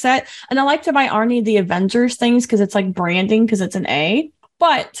desk set. And I like to buy Arnie the Avengers things because it's like branding because it's an A.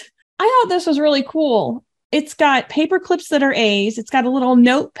 But I thought this was really cool. It's got paper clips that are A's. It's got a little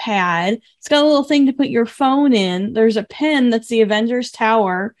notepad. It's got a little thing to put your phone in. There's a pen that's the Avengers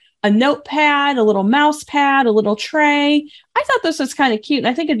Tower, a notepad, a little mouse pad, a little tray. I thought this was kind of cute, and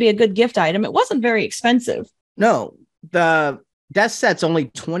I think it'd be a good gift item. It wasn't very expensive. No, the desk set's only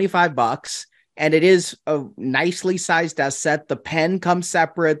 $25, and it is a nicely sized desk set. The pen comes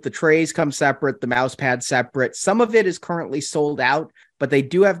separate, the trays come separate, the mouse pad separate. Some of it is currently sold out, but they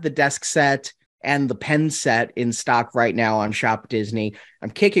do have the desk set and the pen set in stock right now on Shop Disney.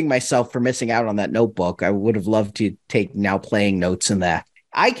 I'm kicking myself for missing out on that notebook. I would have loved to take Now Playing notes in that.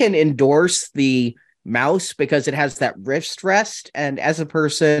 I can endorse the mouse because it has that wrist rest, and as a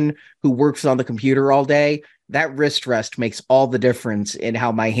person who works on the computer all day, that wrist rest makes all the difference in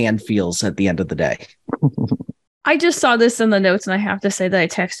how my hand feels at the end of the day. I just saw this in the notes, and I have to say that I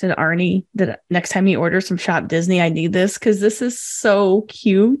texted Arnie that next time he orders from Shop Disney, I need this because this is so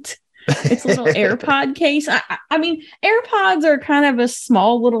cute. It's a little AirPod case. I mean, AirPods are kind of a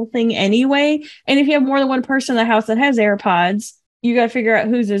small little thing anyway. And if you have more than one person in the house that has AirPods, you got to figure out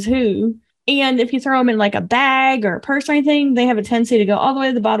whose is who. And if you throw them in like a bag or a purse or anything, they have a tendency to go all the way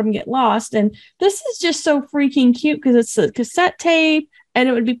to the bottom and get lost. And this is just so freaking cute because it's a cassette tape and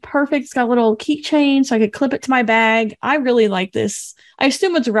it would be perfect. It's got a little keychain so I could clip it to my bag. I really like this. I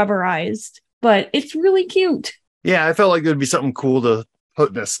assume it's rubberized, but it's really cute. Yeah, I felt like it would be something cool to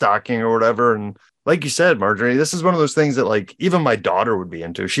put in a stocking or whatever. And like you said, Marjorie, this is one of those things that like even my daughter would be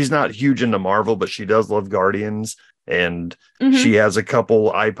into. She's not huge into Marvel, but she does love Guardians. And she has a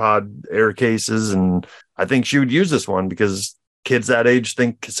couple iPod Air cases, and I think she would use this one because kids that age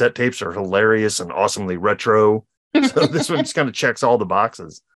think cassette tapes are hilarious and awesomely retro. So this one just kind of checks all the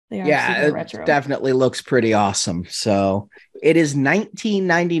boxes. It definitely looks pretty awesome. So it is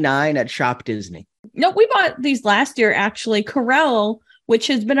 $19.99 at Shop Disney. No, we bought these last year, actually. Corelle, which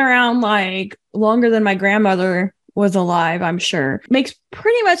has been around like longer than my grandmother was alive, I'm sure, makes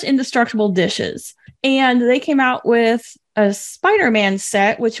pretty much indestructible dishes. And they came out with a Spider-Man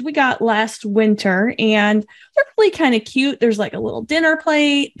set, which we got last winter, and they're really kind of cute. There's like a little dinner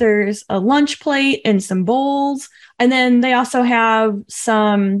plate, there's a lunch plate and some bowls. And then they also have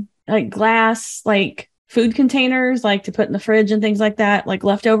some like glass, like food containers, like to put in the fridge and things like that, like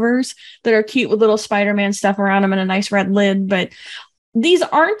leftovers that are cute with little Spider-Man stuff around them and a nice red lid. But these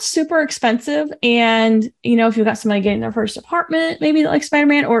aren't super expensive. And, you know, if you've got somebody getting their first apartment, maybe like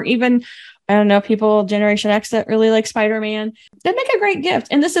Spider-Man, or even, I don't know, people Generation X that really like Spider-Man, they make a great gift.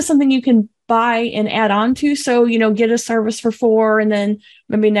 And this is something you can buy and add on to. So, you know, get a service for 4 and then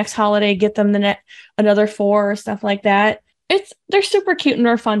maybe next holiday, get them another 4 or stuff like that. They're super cute and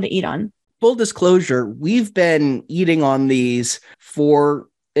they're fun to eat on. Full disclosure, we've been eating on these for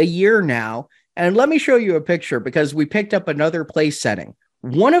a year now. And let me show you a picture because we picked up another place setting.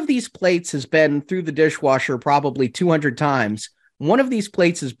 One of these plates has been through the dishwasher probably 200 times. One of these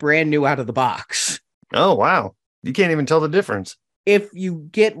plates is brand new out of the box. Oh, wow. You can't even tell the difference. If you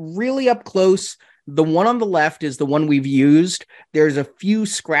get really up close, The one on the left is the one we've used. There's a few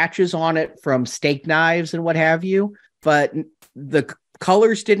scratches on it from steak knives and what have you, but the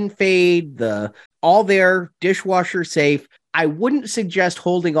colors didn't fade. All there, dishwasher safe. I wouldn't suggest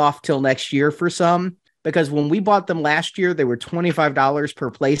holding off till next year for some, because when we bought them last year, they were $25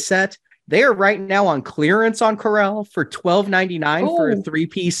 per play set. They are right now on clearance on Corel for $12.99 for a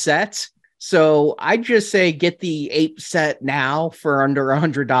 3-piece set. So I'd just say get the 8 set now for under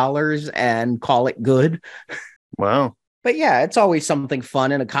 $100 and call it good. Wow. But yeah, it's always something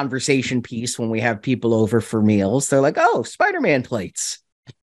fun and a conversation piece when we have people over for meals. They're like, oh, Spider-Man plates.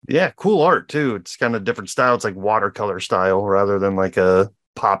 Yeah, cool art too. It's kind of different style. It's like watercolor style rather than like a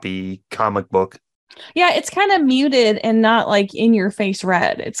poppy comic book. Yeah, it's kind of muted and not like in your face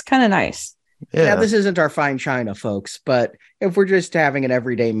red. It's kind of nice. Yeah, this isn't our fine china, folks, but if we're just having an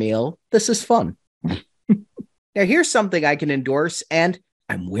everyday meal, this is fun. Now, here's something I can endorse, and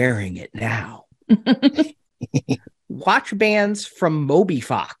I'm wearing it now. Watch bands from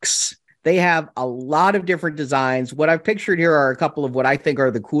MobiFox. They have a lot of different designs. What I've pictured here are a couple of what I think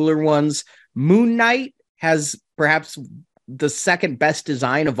are the cooler ones. Moon Knight has perhaps the second best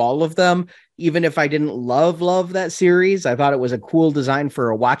design of all of them. Even if I didn't love that series, I thought it was a cool design for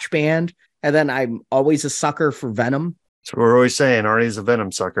a watch band. And then I'm always a sucker for Venom. So we're always saying Arnie's a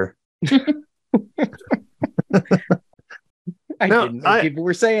Venom sucker. I didn't know people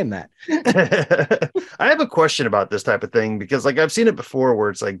were saying that. I have a question about this type of thing because like I've seen it before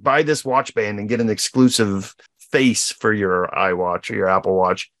where it's like buy this watch band and get an exclusive face for your iWatch or your Apple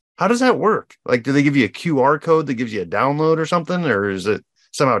Watch. How does that work? Like, do they give you a QR code that gives you a download or something? Or is it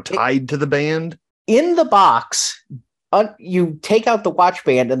somehow tied to the band? In the box, you take out the watch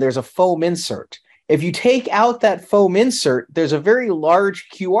band and there's a foam insert. If you take out that foam insert, there's a very large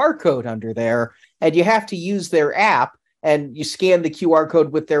QR code under there, and you have to use their app, and you scan the QR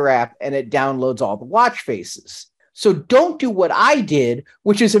code with their app, and it downloads all the watch faces. So don't do what I did,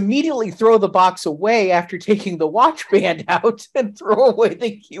 which is immediately throw the box away after taking the watch band out and throw away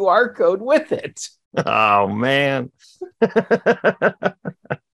the QR code with it. Oh, man.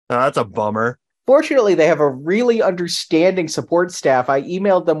 That's a bummer. Fortunately, they have a really understanding support staff. I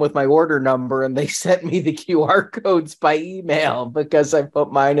emailed them with my order number, and they sent me the QR codes by email because I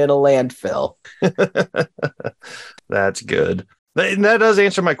put mine in a landfill. That's good. And that does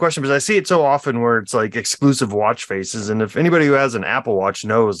answer my question because I see it so often where it's like exclusive watch faces. And if anybody who has an Apple Watch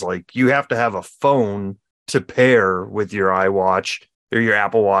knows, like you have to have a phone to pair with your iWatch or your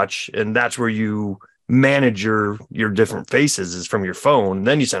Apple Watch. And that's where you manage your different faces is from your phone.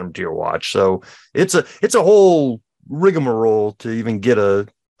 Then you send them to your watch. So it's a whole rigmarole to even get a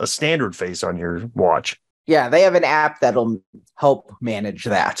standard face on your watch. Yeah, they have an app that'll help manage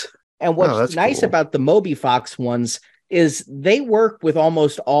that. And what's nice cool about the MobiFox ones is they work with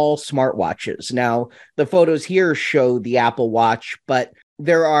almost all smartwatches. Now, the photos here show the Apple Watch, but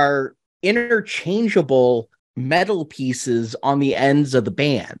there are interchangeable metal pieces on the ends of the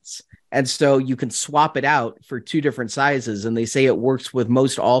bands. And so you can swap it out for 2 different sizes, and they say it works with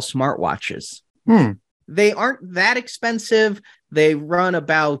most all smartwatches. They aren't that expensive. They run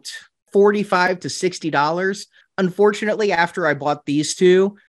about $45 to $60. Unfortunately, after I bought these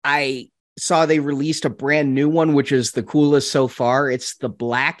 2, I saw they released a brand new one, which is the coolest so far. It's the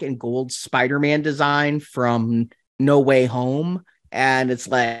black and gold Spider-Man design from No Way Home. And it's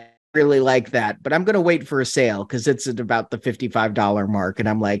like, really like that, but I'm going to wait for a sale because it's at about the $55 mark. And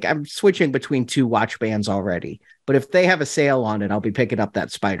I'm switching between 2 watch bands already. But if they have a sale on it, I'll be picking up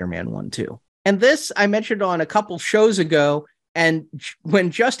that Spider-Man one too. And this I mentioned on a couple shows ago. And when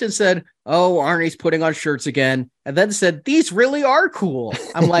Justin said, oh, Arnie's putting on shirts again, and then said, these really are cool.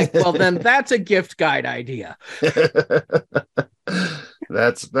 I'm like, well, then that's a gift guide idea.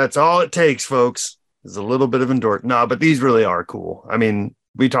 That's all it takes, folks, is a little bit of endorsement. No, but these really are cool. I mean,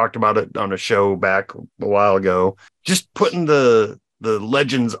 we talked about it on a show back a while ago. Just putting the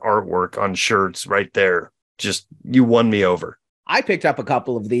Legends artwork on shirts right there. Just, you won me over. I picked up a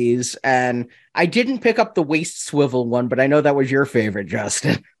couple of these, and I didn't pick up the waist swivel one, but I know that was your favorite,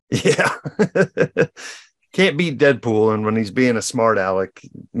 Justin. Yeah. Can't beat Deadpool, and when he's being a smart aleck,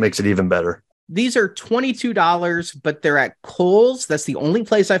 makes it even better. These are $22, but they're at Kohl's. That's the only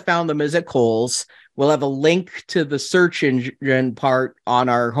place I found them is at Kohl's. We'll have a link to the search engine part on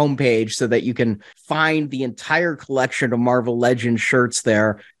our homepage so that you can find the entire collection of Marvel Legends shirts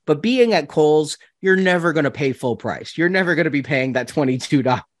there. But being at Kohl's, you're never going to pay full price. You're never going to be paying that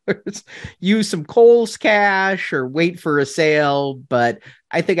 $22. Use some Kohl's cash or wait for a sale. But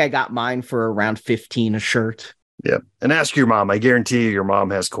I think I got mine for around $15 a shirt. Yeah. And ask your mom. I guarantee you your mom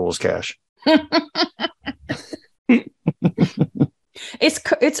has Kohl's cash.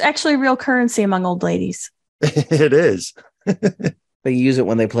 It's actually real currency among old ladies. It is. They use it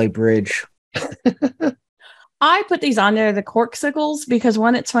when they play bridge. I put these on there, the corksicles, because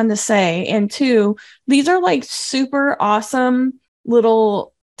one, it's fun to say, and two, these are like super awesome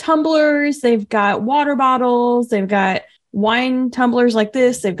little tumblers. They've got water bottles, they've got wine tumblers like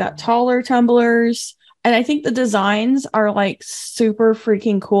this, they've got taller tumblers, and I think the designs are like super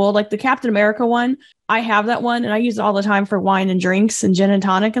freaking cool. Like the Captain America one, I have that one and I use it all the time for wine and drinks and gin and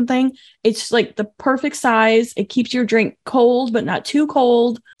tonic and thing. It's like the perfect size. It keeps your drink cold but not too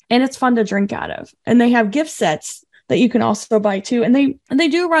cold, and it's fun to drink out of. And they have gift sets that you can also buy too, and they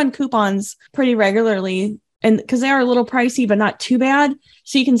do run coupons pretty regularly, and because they are a little pricey but not too bad,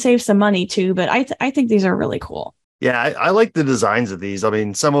 so you can save some money too. But I think these are really cool. Yeah, I like the designs of these. I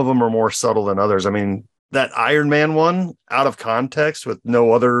mean, some of them are more subtle than others. I mean, that Iron Man one, out of context with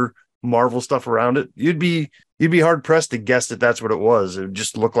no other Marvel stuff around it, you'd be hard pressed to guess that that's what it was. It would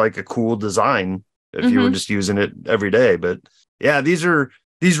just look like a cool design if you were just using it every day. But yeah,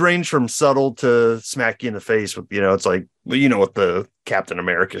 these range from subtle to smack you in the face with, it's like, well, you know what the Captain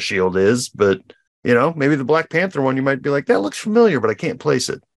America shield is, but maybe the Black Panther one, you might be like, that looks familiar, but I can't place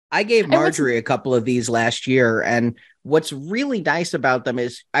it. I gave Marjorie a couple of these last year, and what's really nice about them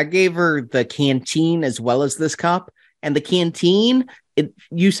is I gave her the canteen as well as this cup. And the canteen,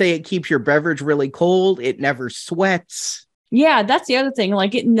 you say it keeps your beverage really cold. It never sweats. Yeah, that's the other thing.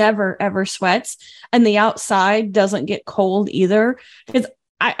 Like, it never, ever sweats. And the outside doesn't get cold either. Because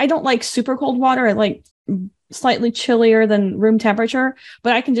I don't like super cold water. I like slightly chillier than room temperature.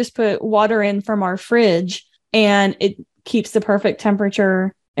 But I can just put water in from our fridge, and it keeps the perfect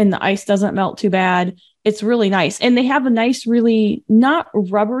temperature, and the ice doesn't melt too bad. It's really nice. And they have a nice, really not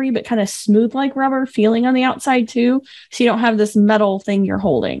rubbery, but kind of smooth like rubber feeling on the outside too. So you don't have this metal thing you're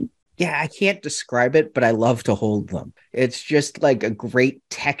holding. Yeah, I can't describe it, but I love to hold them. It's just like a great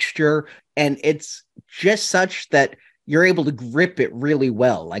texture, and it's just such that you're able to grip it really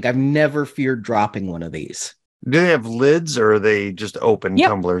well. Like, I've never feared dropping one of these. Do they have lids, or are they just open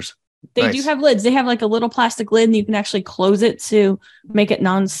tumblers? They do have lids. They have like a little plastic lid, and you can actually close it to make it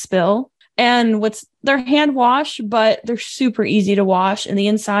non-spill. And they're hand wash, but they're super easy to wash. And the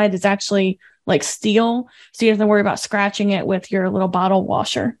inside is actually like steel, so you don't have to worry about scratching it with your little bottle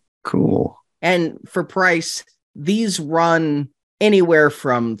washer. Cool. And for price, these run anywhere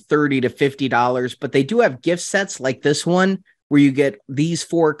from $30 to $50, but they do have gift sets like this one, where you get these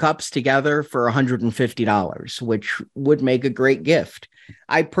 4 cups together for $150, which would make a great gift.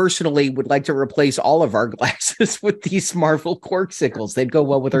 I personally would like to replace all of our glasses with these Marvel corksicles. They'd go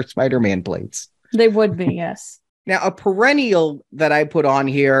well with our Spider-Man plates. They would be, yes. Now, a perennial that I put on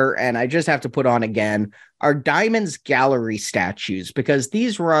here, and I just have to put on again, are Diamond's Gallery statues, because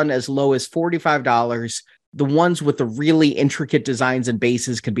these run as low as $45. The ones with the really intricate designs and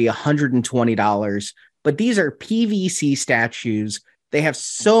bases could be $120. But these are PVC statues. They have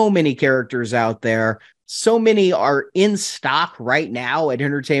so many characters out there. So many are in stock right now at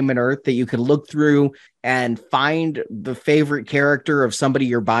Entertainment Earth that you can look through and find the favorite character of somebody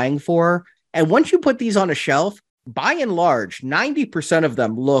you're buying for. And once you put these on a shelf, by and large, 90% of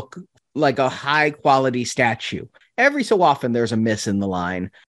them look like a high quality statue. Every so often there's a miss in the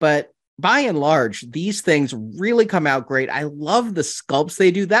line, but by and large, these things really come out great. I love the sculpts they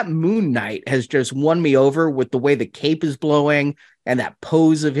do. That Moon Knight has just won me over with the way the cape is blowing and that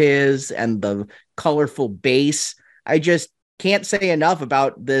pose of his and the colorful base. I just can't say enough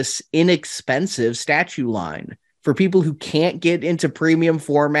about this inexpensive statue line. For people who can't get into premium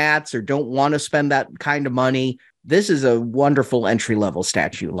formats or don't want to spend that kind of money, this is a wonderful entry-level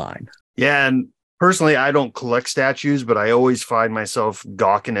statue line. Yeah, and personally, I don't collect statues, but I always find myself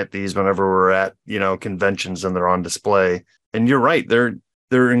gawking at these whenever we're at, conventions and they're on display. And you're right,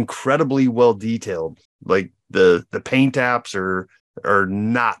 they're incredibly well detailed. Like the paint apps are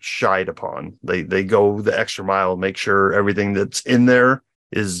not shied upon. They go the extra mile, make sure everything that's in there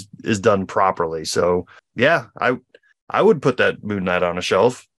is done properly. So yeah, I would put that Moon Knight on a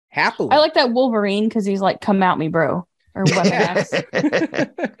shelf. Happily. I like that Wolverine because he's like, come at me, bro. Or weapon.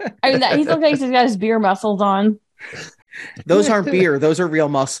 I mean, he looks like he's got his beer muscles on. Those aren't beer. Those are real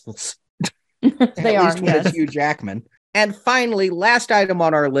muscles. They are. Yes. Hugh Jackman. And finally, last item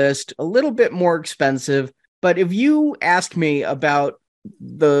on our list, a little bit more expensive. But if you ask me about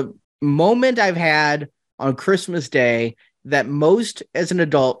the moment I've had on Christmas Day that most as an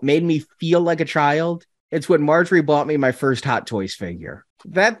adult made me feel like a child, it's when Marjorie bought me my first Hot Toys figure.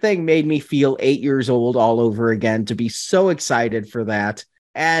 That thing made me feel 8 years old all over again, to be so excited for that.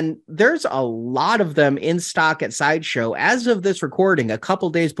 And there's a lot of them in stock at Sideshow. As of this recording, a couple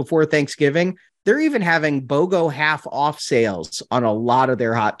days before Thanksgiving, They're even having BOGO half off sales on a lot of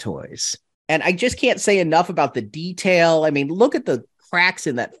their Hot Toys. And I just can't say enough about the detail. I mean, look at the cracks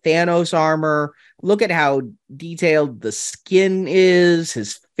in that Thanos armor. Look at how detailed the skin is,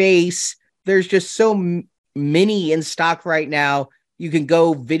 his face. There's just so many in stock right now. You can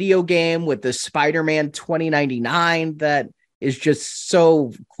go video game with the Spider-Man 2099 that is just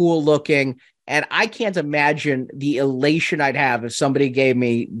so cool looking. And I can't imagine the elation I'd have if somebody gave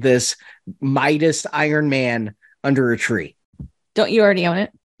me this Midas Iron Man under a tree. Don't you already own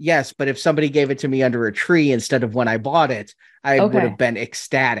it? Yes, but if somebody gave it to me under a tree instead of when I bought it, I would have been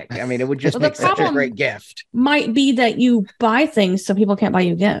ecstatic. I mean, it would just make such a great gift. Might be that you buy things so people can't buy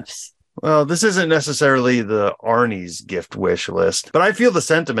you gifts. Well, this isn't necessarily the Arnie's gift wish list, but I feel the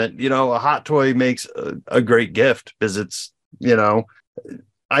sentiment. You know, a hot toy makes a great gift because it's, you know,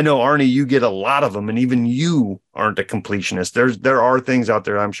 I know, Arnie, you get a lot of them, and even you aren't a completionist. There are things out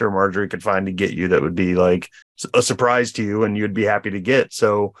there I'm sure Marjorie could find to get you that would be like a surprise to you and you'd be happy to get.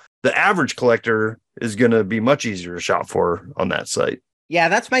 So the average collector is going to be much easier to shop for on that site. Yeah,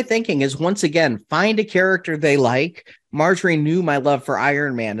 that's my thinking is, once again, find a character they like. Marjorie knew my love for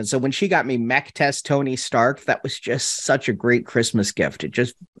Iron Man. And so when she got me Mech Test Tony Stark, that was just such a great Christmas gift.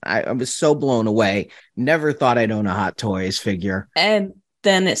 I was so blown away. Never thought I'd own a Hot Toys figure. And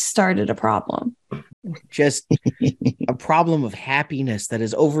then it started a problem. Just a problem of happiness that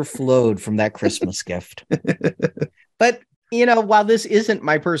has overflowed from that Christmas gift. But, you know, while this isn't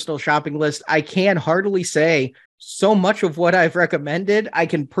my personal shopping list, I can heartily say so much of what I've recommended, I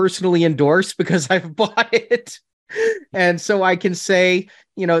can personally endorse because I've bought it. And so I can say,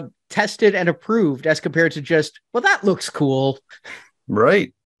 you know, tested and approved as compared to just, well, that looks cool.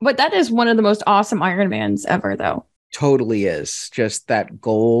 Right. But that is one of the most awesome Iron Mans ever, though. Totally is. Just that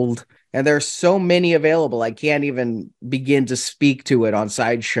gold. And there's so many available. I can't even begin to speak to it on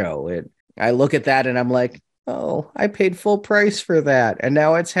Sideshow. I look at that and I'm like, oh, I paid full price for that. And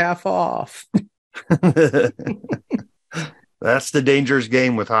now it's half off. That's the dangerous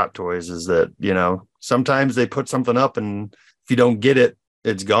game with Hot Toys, is that, you know, sometimes they put something up and if you don't get it,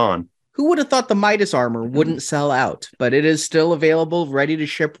 it's gone. Who would have thought the Midas armor wouldn't sell out? But it is still available, ready to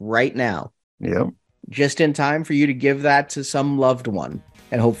ship right now. Yep. Just in time for you to give that to some loved one.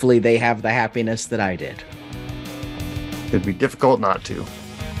 And hopefully they have the happiness that I did. It'd be difficult not to.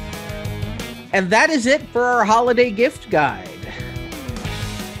 And that is it for our holiday gift guide.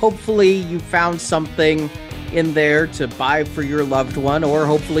 Hopefully you found something in there to buy for your loved one, or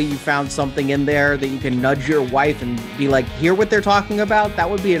hopefully you found something in there that you can nudge your wife and be like, hear what they're talking about? That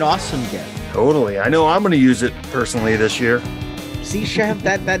would be an awesome gift. Totally. I know I'm going to use it personally this year. See, Chef,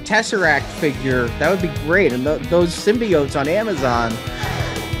 that Tesseract figure, that would be great. And those symbiotes on Amazon.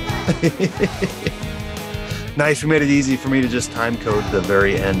 Nice. We made it easy for me to just time code the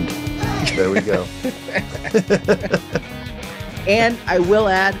very end. There we go. And I will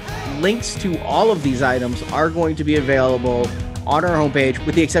add, links to all of these items are going to be available on our homepage,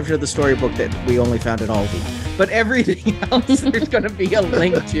 with the exception of the storybook that we only found at Aldi. But everything else there's going to be a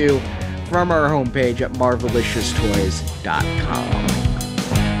link to from our homepage at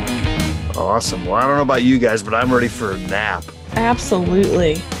marveloustoys.com. Awesome. Well, I don't know about you guys, but I'm ready for a nap.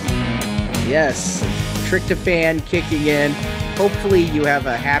 Absolutely. Yes. Tryptophan kicking in. Hopefully you have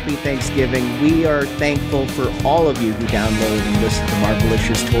a happy Thanksgiving. We are thankful for all of you who download and listen to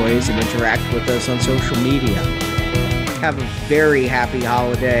Marvelicious Toys and interact with us on social media. Have a very happy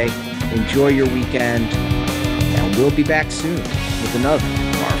holiday. Enjoy your weekend. And we'll be back soon with another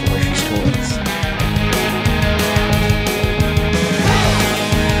Marvelicious Toys.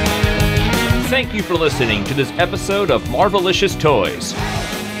 Thank you for listening to this episode of Marvelicious Toys.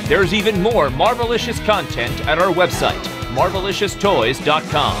 There's even more Marvelicious content at our website,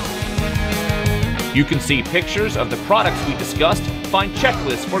 marvelicioustoys.com. You can see pictures of the products we discussed, find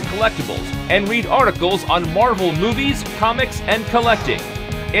checklists for collectibles, and read articles on Marvel movies, comics, and collecting.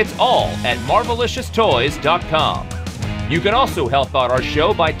 It's all at marvelicioustoys.com. You can also help out our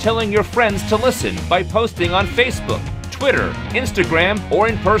show by telling your friends to listen by posting on Facebook, Twitter, Instagram, or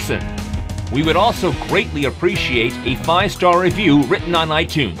in person. We would also greatly appreciate a 5-star review written on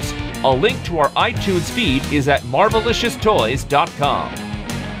iTunes. A link to our iTunes feed is at marvelicioustoys.com.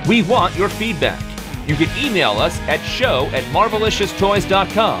 We want your feedback. You can email us at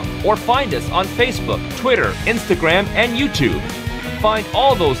show@marvelicioustoys.com or find us on Facebook, Twitter, Instagram, and YouTube. Find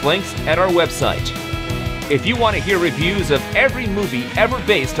all those links at our website. If you want to hear reviews of every movie ever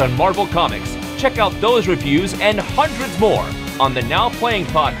based on Marvel Comics, check out those reviews and hundreds more on the Now Playing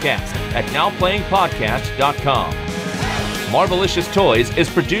Podcast at nowplayingpodcast.com. Marvelicious Toys is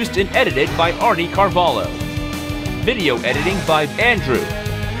produced and edited by Arnie Carvalho. Video editing by Andrew.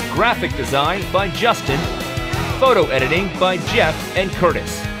 Graphic design by Justin. Photo editing by Jeff and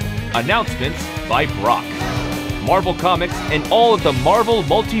Curtis. Announcements by Brock. Marvel Comics and all that the Marvel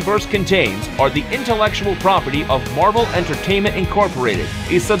Multiverse contains are the intellectual property of Marvel Entertainment Incorporated,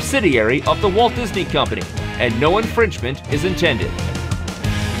 a subsidiary of the Walt Disney Company, and no infringement is intended.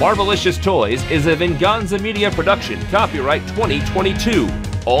 Marvelicious Toys is a Venganza Media production, copyright 2022,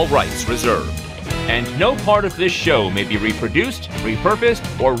 all rights reserved. And no part of this show may be reproduced,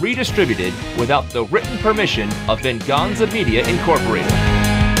 repurposed, or redistributed without the written permission of Venganza Media Incorporated.